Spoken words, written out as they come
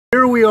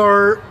Here we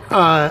are,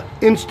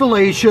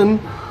 installation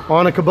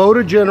on a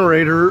Kubota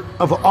generator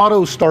of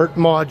auto start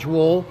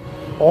module,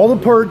 all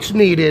the parts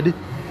needed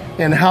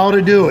and how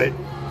to do it.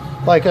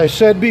 Like I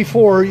said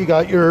before, you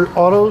got your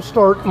auto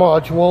start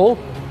module,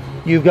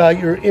 you've got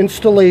your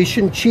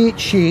installation cheat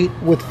sheet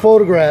with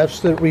photographs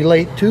that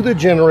relate to the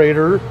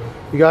generator,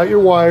 you got your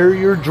wire,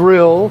 your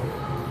drill,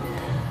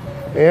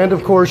 and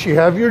of course you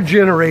have your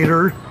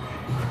generator,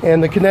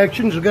 and the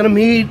connections are going to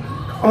meet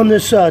on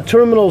this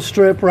terminal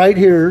strip right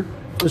here.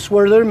 This is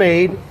where they're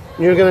made.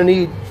 You're going to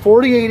need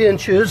 48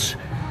 inches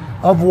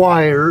of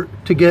wire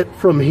to get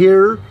from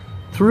here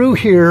through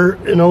here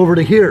and over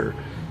to here.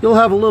 You'll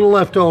have a little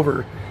left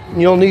over.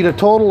 And you'll need a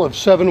total of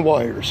 7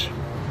 wires.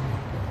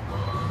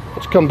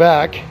 Let's come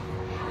back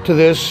to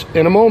this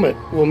in a moment.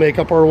 We'll make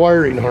up our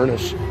wiring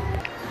harness.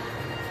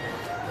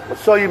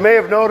 So you may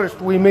have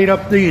noticed we made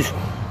up these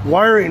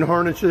wiring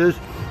harnesses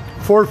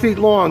 4 feet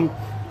long.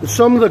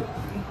 Some of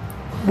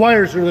the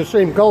wires are the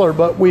same color,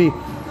 but we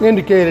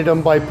indicated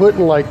them by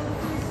putting like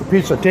a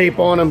piece of tape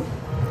on them.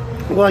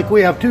 Like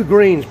we have 2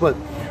 greens, but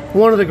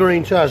one of the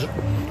greens has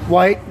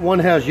white, one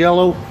has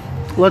yellow.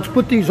 Let's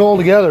put these all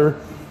together,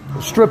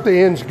 strip the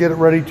ends, get it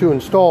ready to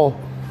install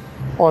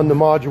on the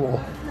module.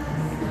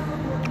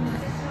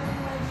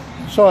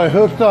 So I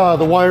hooked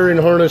the wiring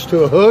harness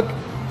to a hook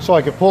so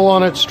I could pull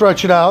on it,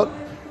 stretch it out,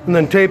 and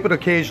then tape it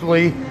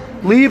occasionally.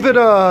 Leave it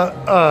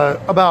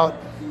about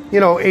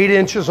 8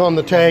 inches on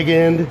the tag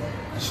end,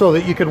 so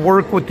that you could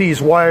work with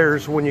these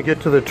wires when you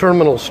get to the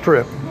terminal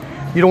strip.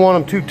 You don't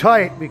want them too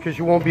tight because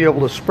you won't be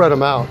able to spread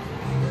them out.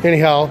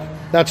 Anyhow,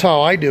 that's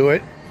how I do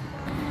it.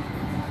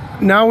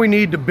 Now we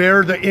need to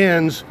bare the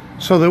ends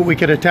so that we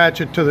can attach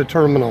it to the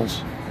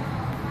terminals.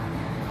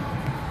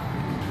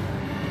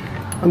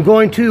 I'm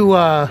going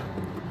to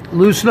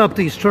loosen up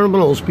these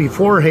terminals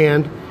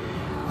beforehand.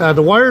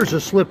 The wires will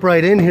slip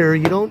right in here.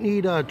 You don't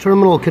need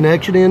terminal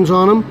connection ends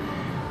on them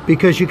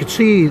because you can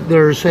see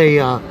there's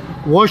a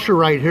washer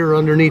right here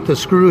underneath the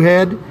screw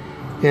head,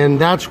 and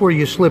that's where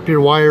you slip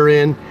your wire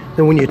in.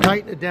 And when you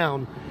tighten it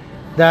down,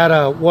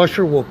 that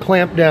washer will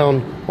clamp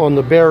down on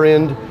the bare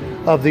end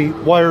of the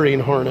wiring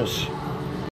harness.